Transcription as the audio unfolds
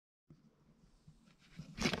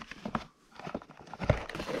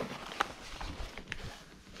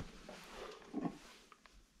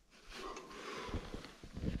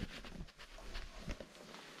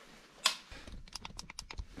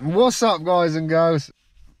What's up, guys and girls?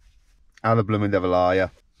 How the blooming devil are you?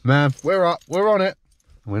 Man, we're up, we're on it.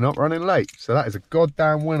 We're not running late, so that is a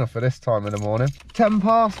goddamn winner for this time in the morning.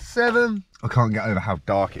 7:10. I can't get over how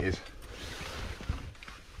dark it is.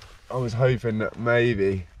 I was hoping that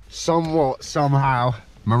maybe, somewhat, somehow,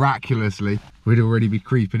 miraculously, we'd already be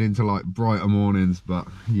creeping into like brighter mornings, but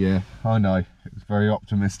yeah, I know, it was very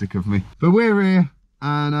optimistic of me. But we're here,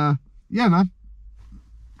 and yeah, man,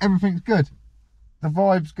 everything's good. The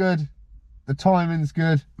vibe's good, the timing's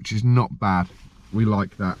good, which is not bad. We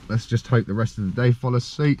like that. Let's just hope the rest of the day follows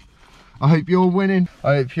suit. I hope you're winning.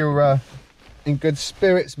 I hope you're in good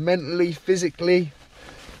spirits, mentally, physically.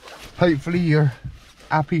 Hopefully you're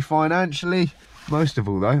happy financially. Most of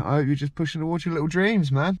all though, I hope you're just pushing towards your little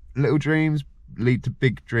dreams, man. Little dreams lead to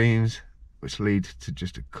big dreams, which lead to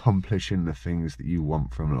just accomplishing the things that you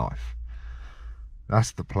want from life.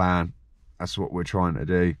 That's the plan. That's what we're trying to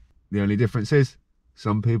do. The only difference is,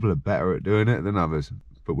 some people are better at doing it than others,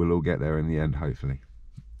 but we'll all get there in the end, hopefully.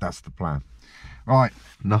 That's the plan. Right,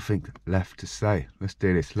 nothing left to say. Let's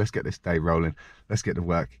do this. Let's get this day rolling. Let's get to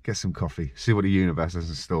work, get some coffee, see what the universe has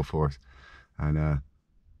in store for us. And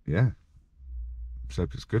yeah, let's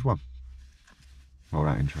hope it's a good one. Roll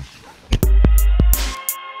that intro.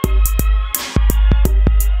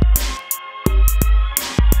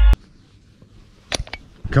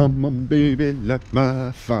 Come on baby, light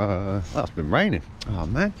my fire. Oh, it's been raining. Oh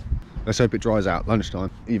man. Let's hope it dries out lunchtime,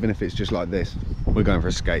 even if it's just like this. We're going for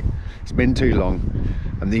a skate. It's been too long.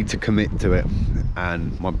 I need to commit to it,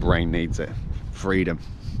 and my brain needs it. Freedom.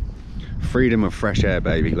 Freedom of fresh air,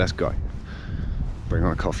 baby. Let's go. Bring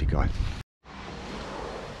on a coffee, guy.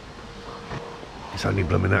 It's only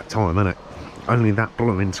blooming that time, isn't it? Only that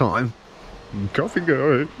blooming time. Coffee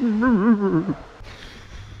guy.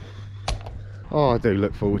 Oh, I do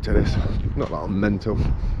look forward to this. Not that I'm mental.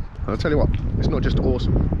 I'll tell you what, it's not just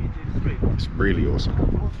awesome. It's really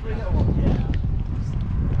awesome.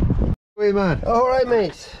 Hey man. Alright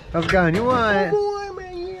mate. How's it going? You alright?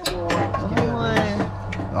 Oh,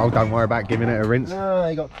 oh, don't worry about giving it a rinse. no,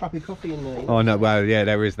 you got crappy coffee in there. Oh no, well yeah,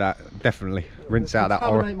 there is that. Definitely. Rinse out that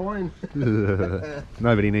orange. Mine.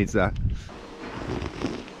 Nobody needs that.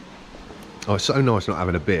 Oh, it's so nice not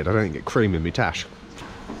having a beard. I don't get cream in my tash.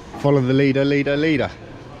 Follow the leader, leader, leader.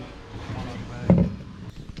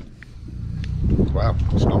 Well,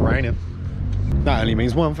 it's not raining. That only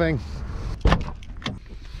means one thing.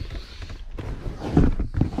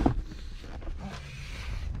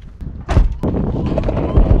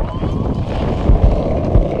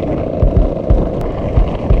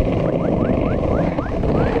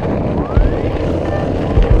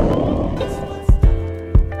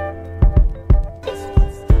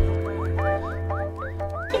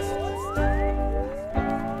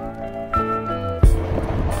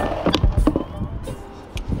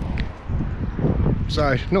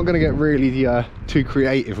 So, not going to get really too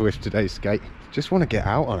creative with today's skate. Just want to get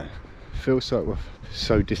out on it. Feel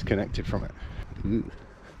so disconnected from it. Ooh.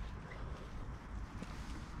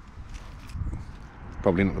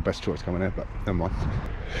 Probably not the best choice coming here, but never mind.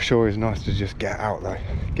 Sure is nice to just get out though.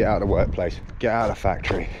 Get out of the workplace. Get out of the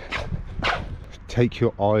factory. Take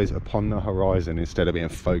your eyes upon the horizon instead of being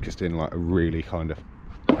focused in like a really kind of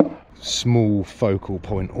small focal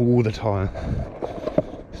point all the time.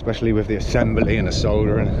 Especially with the assembly and the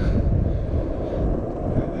soldering.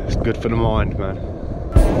 It's good for the mind, man.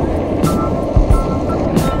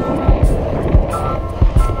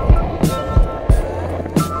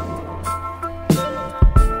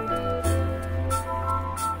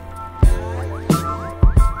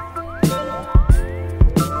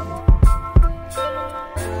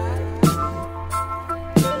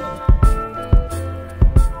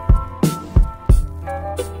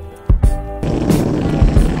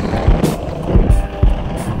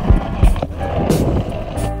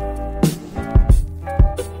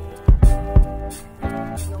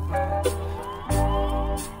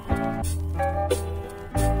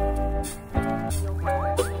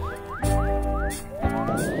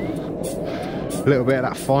 A little bit of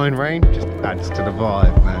that fine rain just adds to the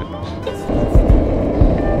vibe, man.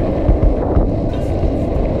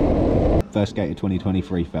 First skate of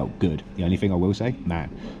 2023 felt good. The only thing I will say, man,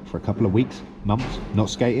 for a couple of weeks, months, not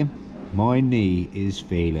skating, my knee is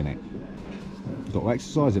feeling it. Got to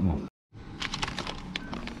exercise it more.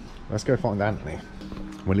 Let's go find Antony.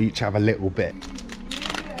 We'll each have a little bit.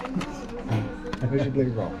 Where's your blue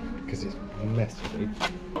rock? Because it's messy.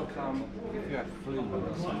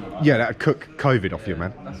 Yeah, that'd cook COVID off you,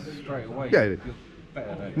 man. That's straight away. Yeah,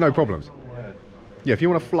 Better, no problems. Yeah, if you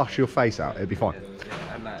want to flush your face out, it'd be fine.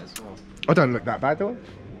 And that as well. I don't look that bad, do I?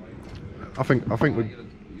 I think we. You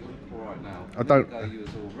look alright now. I don't. You was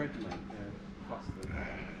all red, mate.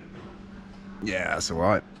 Yeah, that's all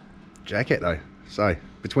right. Check it though. So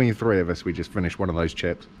between three of us, we just finished one of those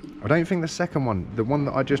chips. I don't think the second one, the one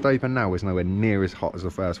that I just opened now, was nowhere near as hot as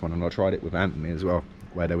the first one, and I tried it with Antony as well,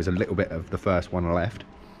 where there was a little bit of the first one left.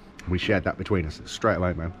 We shared that between us straight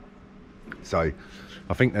away, man. So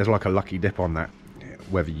I think there's like a lucky dip on that,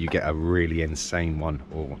 whether you get a really insane one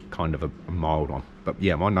or kind of a mild one. But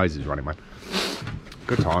yeah, my nose is running, man.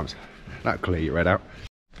 Good times. That'll clear your head out.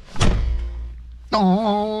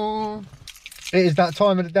 Oh, it is that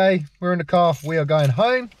time of the day. We're in the car. We are going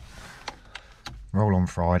home. Roll on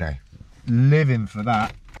Friday. Living for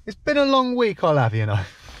that. It's been a long week, I'll have you know.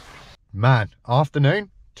 Man,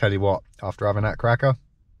 afternoon. Tell you what, after having that cracker,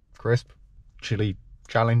 crisp, chili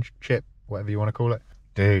challenge, chip, whatever you want to call it.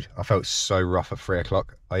 Dude, I felt so rough at 3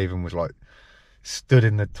 o'clock. I even was like, stood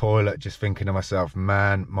in the toilet just thinking to myself,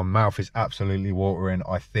 man, my mouth is absolutely watering.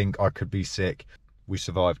 I think I could be sick. We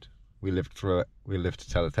survived. We lived through it. We lived to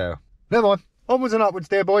tell a tale. Never mind. Onwards and upwards,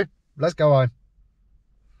 dear boy. Let's go home.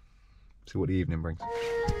 See what the evening brings.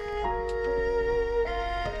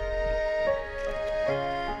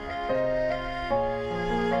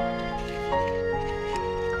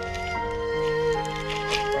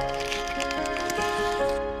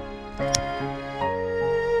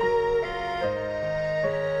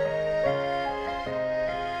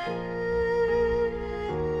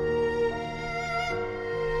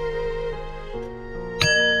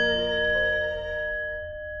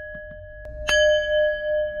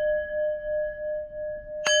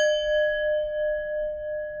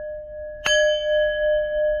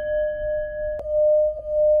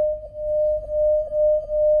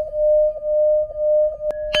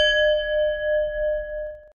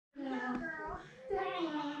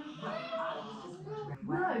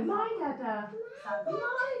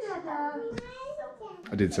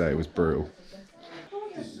 I did say it was brutal.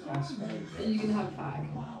 You can have a fag.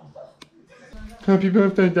 Happy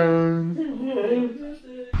birthday, Dan.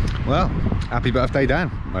 Well, happy birthday, Dan.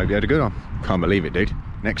 Hope you had a good one. Can't believe it, dude.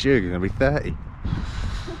 Next year you're gonna be 30.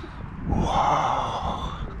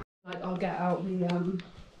 Whoa. Like, I'll get out the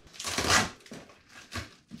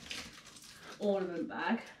ornament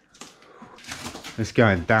bag. It's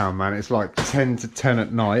going down, man. It's like 10 to 10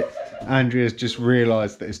 at night. Andrea's just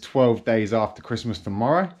realised that it's 12 days after Christmas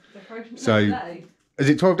tomorrow. So, is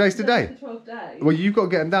it 12 days today? 12 days. Well, you've got to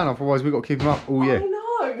get them down, otherwise we've got to keep them up all year. I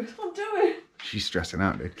know, that's what I'm doing. She's stressing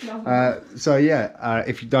out, dude. So yeah,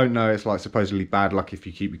 if you don't know, it's like supposedly bad luck if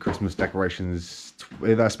you keep your Christmas decorations.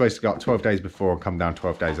 They're supposed to go up 12 days before and come down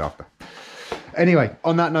 12 days after. Anyway,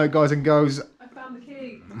 on that note, guys and girls. I found the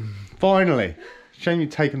key. Finally. Shame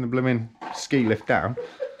you've taken the blooming ski lift down.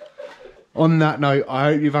 On that note, I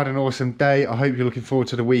hope you've had an awesome day. I hope you're looking forward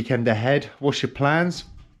to the weekend ahead. What's your plans?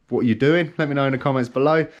 What are you doing? Let me know in the comments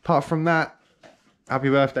below. Apart from that, happy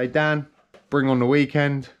birthday, Dan. Bring on the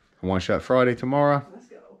weekend. One Shirt Friday tomorrow. Let's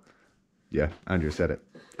go. Yeah, Andrea said it.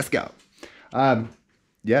 Let's go.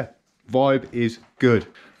 Yeah, vibe is good.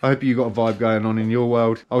 I hope you got a vibe going on in your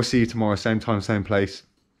world. I'll see you tomorrow, same time, same place.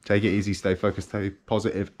 Take it easy, stay focused, stay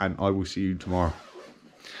positive, and I will see you tomorrow.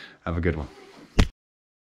 Have a good one.